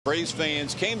Braves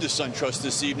fans came to SunTrust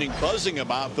this evening buzzing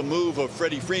about the move of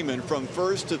Freddie Freeman from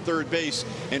first to third base.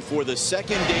 And for the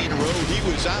second day in a row,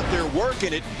 he was out there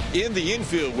working it in the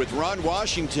infield with Ron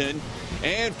Washington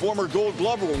and former Gold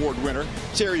Glove Award winner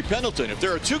Terry Pendleton. If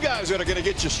there are two guys that are going to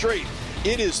get you straight,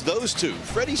 it is those two.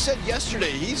 Freddie said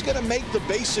yesterday he's going to make the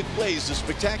basic plays. The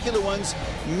spectacular ones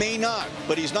may not,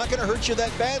 but he's not going to hurt you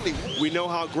that badly. We know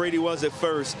how great he was at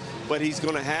first, but he's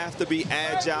going to have to be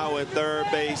agile at third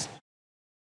base.